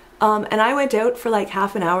eclipse. And I went out for like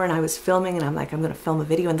half an hour and I was filming, and I'm like, I'm gonna film a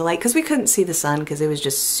video in the light because we couldn't see the sun because it was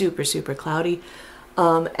just super, super cloudy.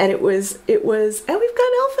 And it was, and we've got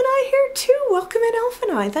Elf and I here too. Welcome in, Elf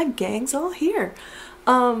and I. That gang's all here.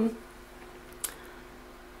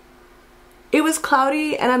 It was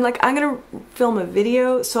cloudy and I'm like, I'm gonna film a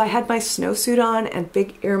video. So I had my snowsuit on and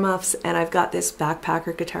big earmuffs, and I've got this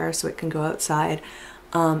backpacker guitar so it can go outside.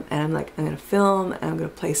 And I'm like, I'm gonna film and I'm gonna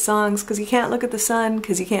play songs because you can't look at the sun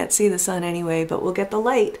because you can't see the sun anyway, but we'll get the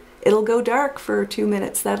light. It'll go dark for 2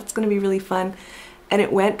 minutes. That's gonna be really fun. And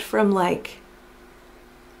it went from like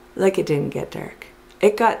it didn't get dark.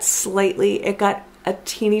 It got a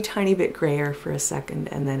teeny tiny bit grayer for a second,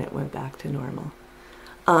 and then it went back to normal.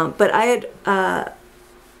 But I had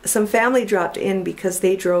some family dropped in because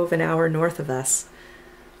they drove an hour north of us,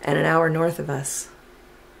 and an hour north of us,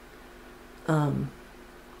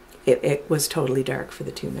 it was totally dark for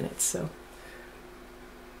the 2 minutes. So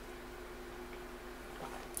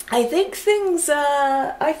I think things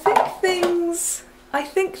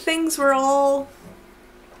were all.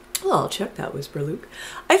 Well, I'll check that, Whisper Luke.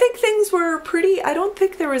 I think things were pretty. I don't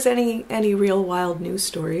think there was any real wild news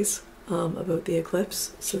stories about the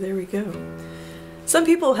eclipse. So there we go. Some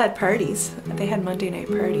people had parties. They had Monday night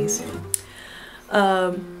parties.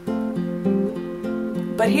 But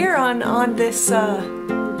here on this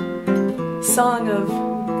song of,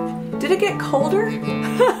 did it get colder?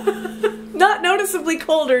 Not noticeably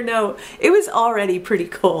colder. No, it was already pretty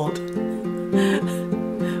cold.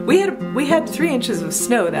 We had 3 inches of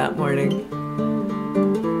snow that morning.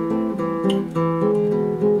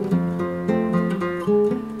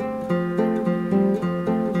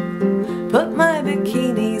 Put my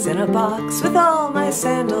bikinis in a box with all my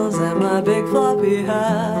sandals and my big floppy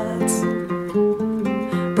hats.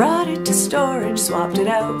 Brought it to storage, swapped it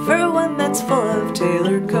out for one that's full of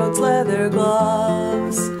tailored coats, leather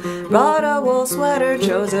gloves. Brought a wool sweater,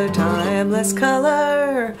 chose a timeless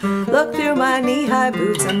color. Looked through my knee-high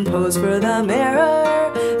boots and posed for the mirror.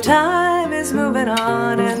 Time is moving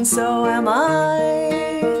on, and so am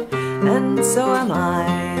I. And so am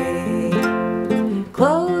I.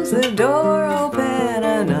 Close the door, open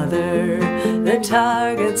another. The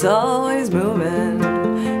target's always moving.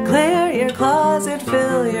 Clear your closet,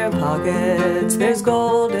 fill your pockets. There's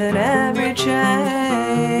gold in every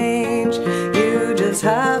change. You just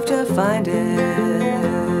have to find it.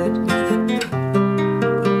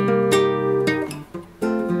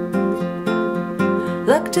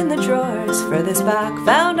 Looked in the drawers furthest back,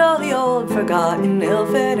 found all the old, forgotten,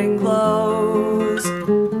 ill-fitting clothes.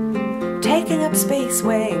 Taking up space,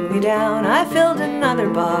 weighing me down, I filled another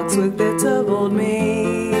box with bits of old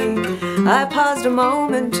me. I paused a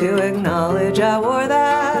moment to acknowledge I wore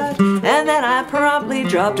that, and then I promptly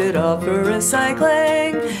dropped it off for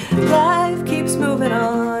recycling. Life keeps moving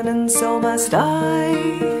on, and so must I,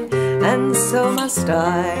 and so must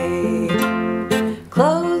I.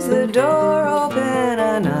 Close the door, open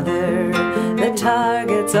another. The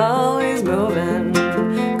target's always moving.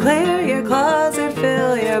 Clear your closet,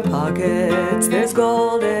 fill your pockets. There's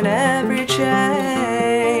gold in every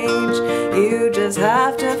change. You just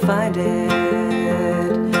have to find it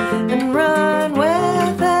and run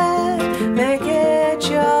with it. Make it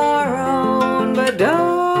your own, but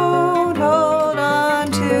don't hold on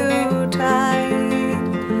too tight.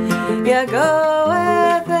 Yeah, go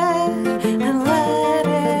with it and let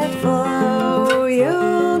it flow.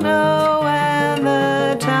 You'll know when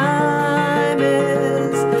the time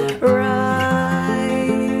is right.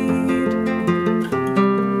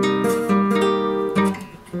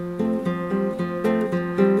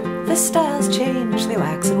 The styles change, they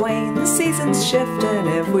wax and wane. The seasons shift, and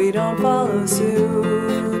if we don't follow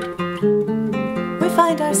suit, we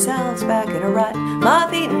find ourselves back in a rut,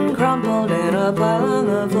 moth-eaten, crumpled in a pile on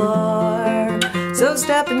the floor. So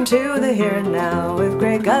step into the here and now with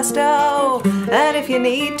great gusto, and if you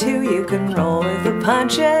need to, you can roll with the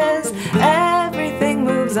punches. Everything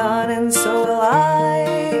moves on, and so will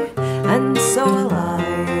I, and so will I.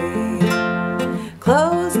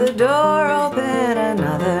 Close the door, open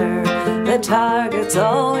another. The target's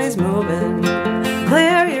always moving.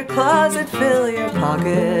 Clear your closet, fill your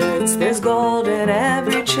pockets. There's gold in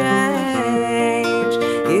every change.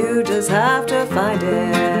 You just have to find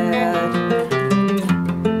it.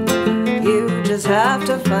 You just have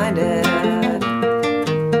to find it.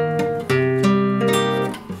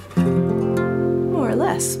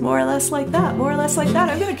 More or less less like that, more or less like that.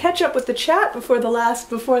 I'm gonna catch up with the chat before the last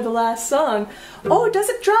song. Oh, does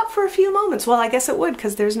it drop for a few moments? Well, I guess it would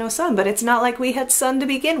because there's no sun, but it's not like we had sun to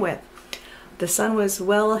begin with. The sun was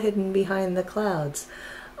well hidden behind the clouds.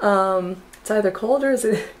 It's either cold or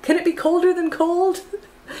can it be colder than cold?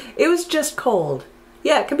 It was just cold.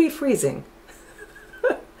 Yeah, it could be freezing.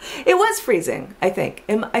 It was freezing, I think.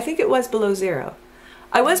 I think it was below zero.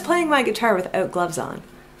 I was playing my guitar without gloves on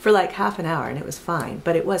for like half an hour and it was fine,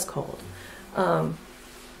 but it was cold.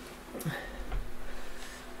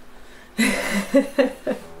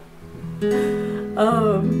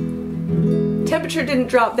 Temperature didn't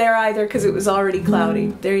drop there either because it was already cloudy.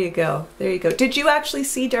 There you go. There you go. Did you actually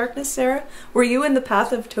see darkness, Sarah? Were you in the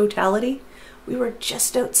path of totality? We were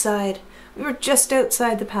just outside. We were just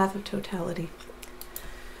outside the path of totality.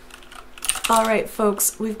 All right,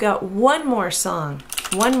 folks, we've got one more song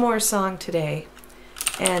today.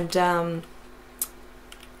 And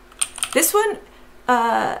this one,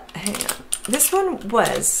 hang on. This one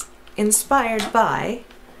was inspired by,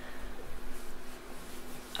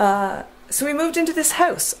 so we moved into this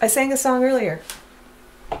house. I sang a song earlier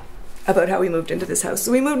about how we moved into this house.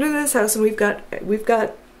 So we moved into this house and we don't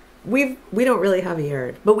really have a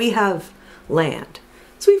yard, but we have land.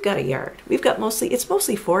 So we've got a yard. We've got it's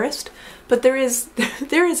mostly forest, but there is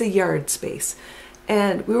a yard space.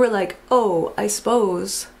 And we were like, oh, I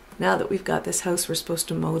suppose now that we've got this house, we're supposed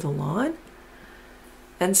to mow the lawn.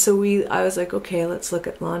 And so I was like, okay, let's look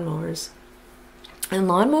at lawnmowers. And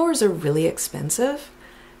lawnmowers are really expensive.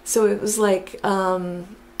 So it was like, I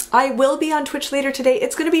will be on Twitch later today.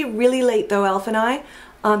 It's going to be really late though, Alf and I,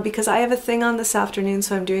 because I have a thing on this afternoon,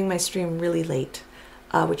 so I'm doing my stream really late,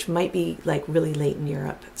 which might be like really late in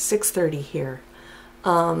Europe, 6:30 here.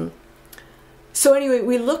 So anyway,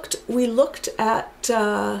 we looked at,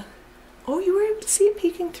 oh, you were able to see it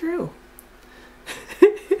peeking through.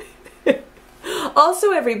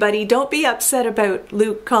 Also, everybody, don't be upset about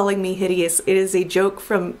Luke calling me hideous. It is a joke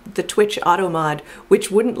from the Twitch auto mod, which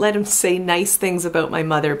wouldn't let him say nice things about my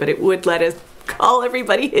mother, but it would let us call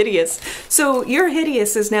everybody hideous. So your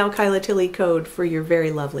hideous is now Kyla Tilley code for you're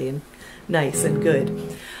very lovely and nice and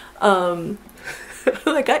good.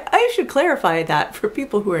 Like, I should clarify that for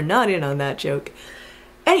people who are not in on that joke.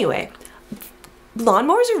 Anyway,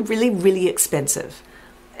 lawnmowers are really, really expensive.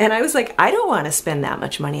 And I was like, I don't want to spend that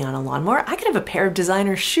much money on a lawnmower. I could have a pair of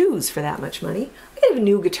designer shoes for that much money. I could have a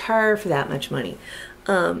new guitar for that much money.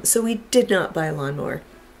 So we did not buy a lawnmower.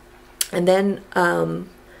 And then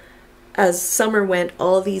as summer went,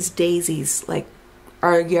 all these daisies, like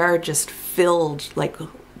our yard just filled like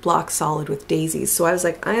block solid with daisies. So I was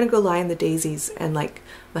like, I'm going to go lie in the daisies. And like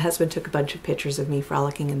my husband took a bunch of pictures of me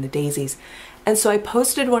frolicking in the daisies. And so I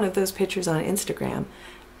posted one of those pictures on Instagram.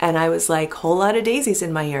 And I was like, whole lot of daisies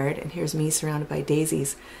in my yard. And here's me surrounded by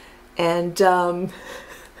daisies. And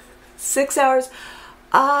 6 hours.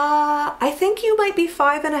 I think you might be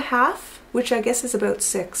 5.5, which I guess is about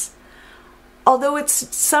 6. Although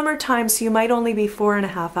it's summertime, so you might only be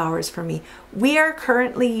 4.5 hours for me. We are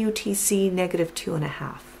currently UTC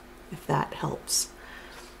 -2.5, if that helps.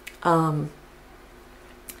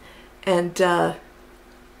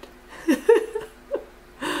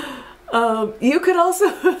 You could also,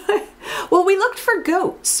 well, we looked for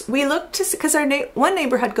goats. We looked to see, because one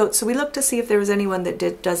neighbor had goats, so we looked to see if there was anyone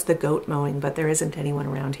that does the goat mowing, but there isn't anyone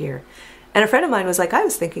around here. And a friend of mine was like, I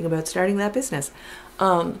was thinking about starting that business.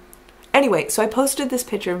 Anyway, so I posted this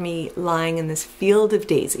picture of me lying in this field of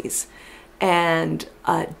daisies. And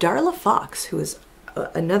Darla Fox, who is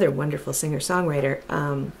another wonderful singer-songwriter,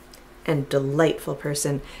 and delightful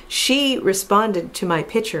person, she responded to my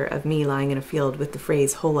picture of me lying in a field with the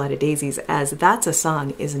phrase whole lot of daisies as, that's a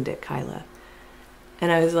song, isn't it, Kyla?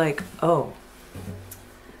 And I was like, oh,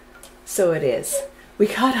 so it is. We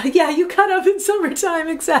caught up, yeah, you caught up in summertime,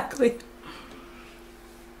 exactly.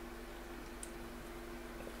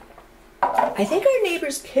 I think our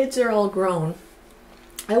neighbors' kids are all grown.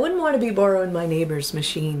 I wouldn't want to be borrowing my neighbor's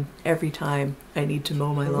machine every time I need to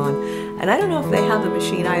mow my lawn. And I don't know if they have a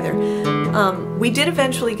machine either. We did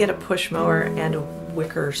eventually get a push mower and a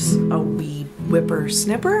weed whipper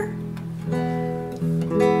snipper.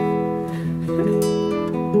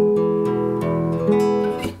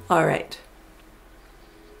 All right.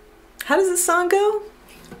 How does this song go?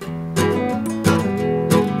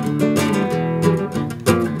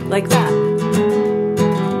 Like that.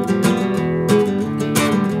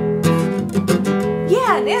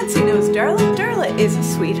 Nancy knows Darla. Darla is a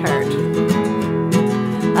sweetheart.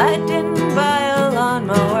 I didn't buy a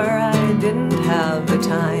lawnmower, I didn't have the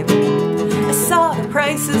time. I saw the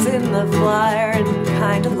prices in the flyer and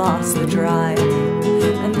kinda lost the drive.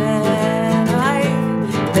 And then I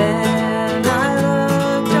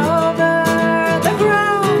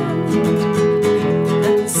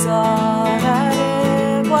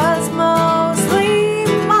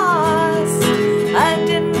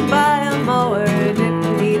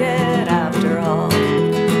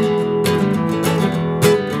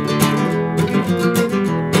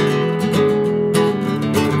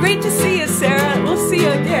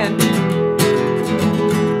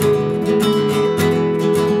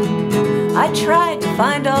I tried to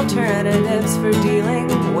find alternatives for dealing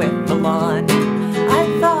with the lawn.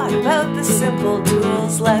 I thought about the simple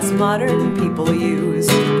tools less modern people use.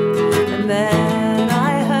 And then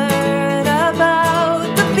I heard about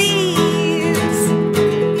the bees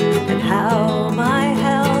and how my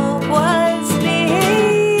help was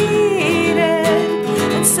needed.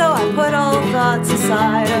 And so I put all thoughts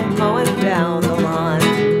aside of mowing down the lawn.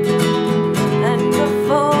 And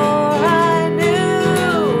before I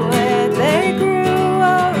knew it, they grew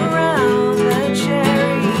around the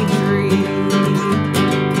cherry tree.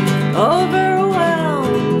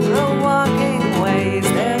 Overwhelmed the walking ways,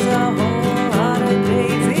 there's a whole lot of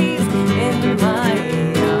daisies in my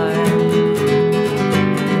yard.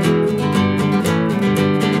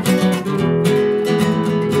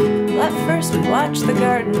 But first we watched the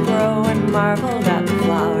garden grow and marveled at the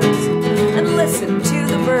flowers, and listened to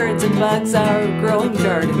the birds and bugs our growing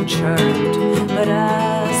garden charmed. But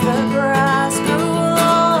as the grass grew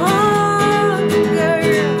longer,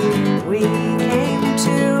 we came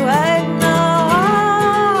to acknowledge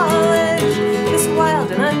this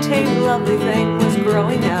wild and untamed lovely thing was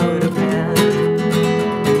growing out of hand.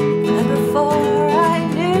 And before I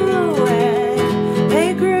knew it,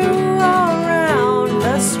 they grew all around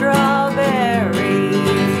the strawberries.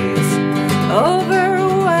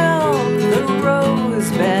 Overwhelmed the rose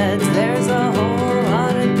beds, there's a whole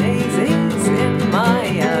lot of daisies in my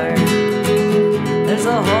yard. There's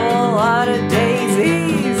a whole lot of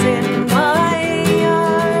daisies in my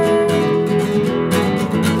yard.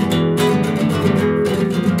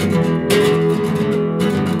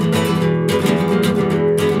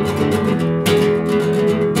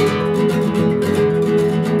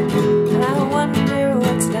 And I wonder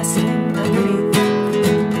what's nesting underneath,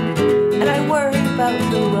 and I worry about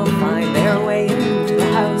who will find their way into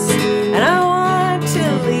the house. And I want to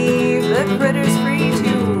leave the critters free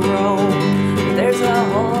to roam. There's a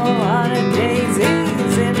whole lot of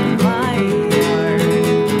daisies in my yard.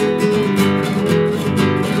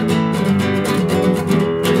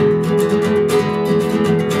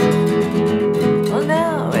 Well,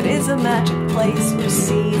 now it is a magic place where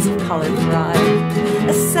seas of color thrive,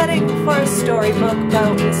 a setting for a storybook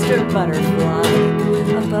about Mr. Butterfly,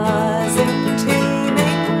 a buzzing,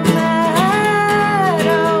 teeming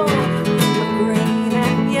meadow of green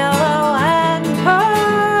and yellow and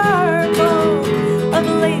purple, of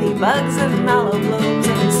ladybugs and mallow blooms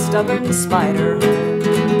and stubborn spider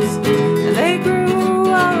homes. And they grew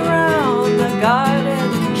around the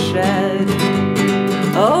garden shed,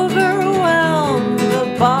 overwhelmed the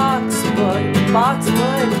boxwood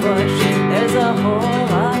bush. There's a whole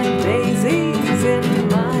lot of daisies in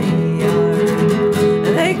my yard.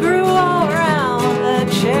 And they grew all around the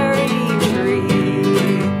cherry tree.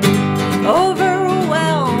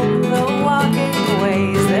 Overwhelmed the walking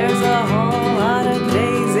ways. There's a whole lot of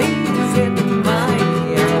daisies in my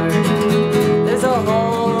yard. There's a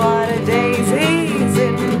whole lot of daisies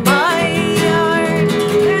in my yard.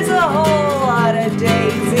 There's a whole lot of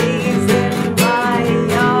daisies in my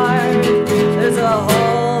yard. There's a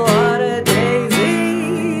whole lot of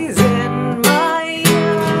daisies in my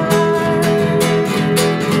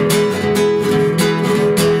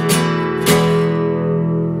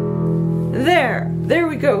yard. There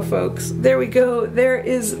we go, folks. There we go. There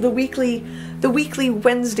is the weekly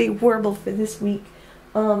Wednesday Warble for this week.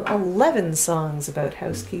 11 songs about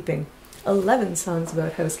housekeeping. 11 songs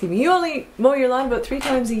about housekeeping. You only mow your lawn about 3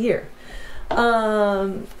 times a year.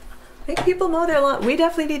 I think people mow their lawn. We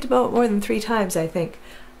definitely need to mow it more than 3 times, I think.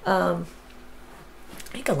 I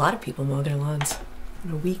think a lot of people mow their lawns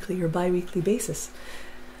on a weekly or bi-weekly basis.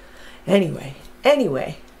 Anyway,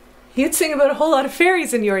 you'd sing about a whole lot of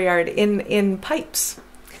fairies in your yard in pipes.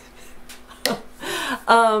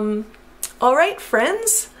 All right,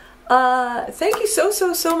 friends. Thank you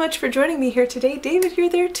so much for joining me here today. David, you're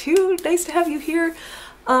there too. Nice to have you here.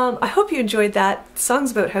 I hope you enjoyed that.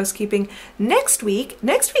 Songs about housekeeping. Next week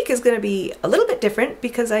is going to be a little bit different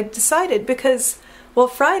because I decided, well,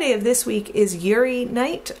 Friday of this week is Yuri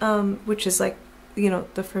night, which is like, you know,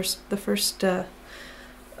 the first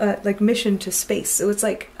like mission to space. So it's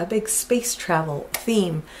like a big space travel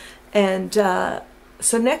theme. And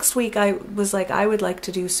so next week I was like, I would like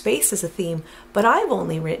to do space as a theme, but I've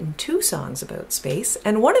only written 2 songs about space,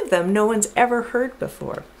 and one of them no one's ever heard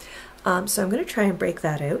before. So I'm going to try and break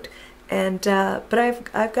that out. And but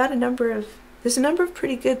I've got there's a number of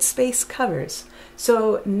pretty good space covers.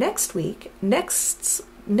 So next week's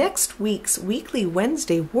weekly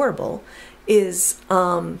Wednesday Warble is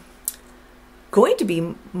going to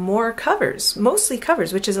be more covers, mostly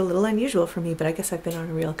covers, which is a little unusual for me, but I guess I've been on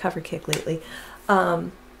a real cover kick lately.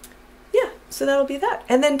 Yeah, so so that'll be that.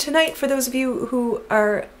 And then tonight, for those of you who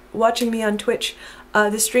are watching me on Twitch,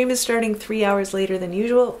 the stream is starting 3 hours later than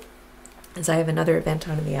usual, as I have another event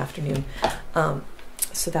on in the afternoon.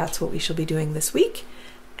 So that's what we shall be doing this week.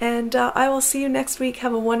 And I will see you next week.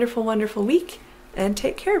 Have a wonderful, wonderful week, and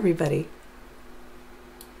take care, everybody.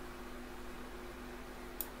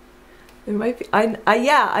 There might be,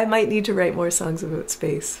 I might need to write more songs about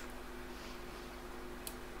space.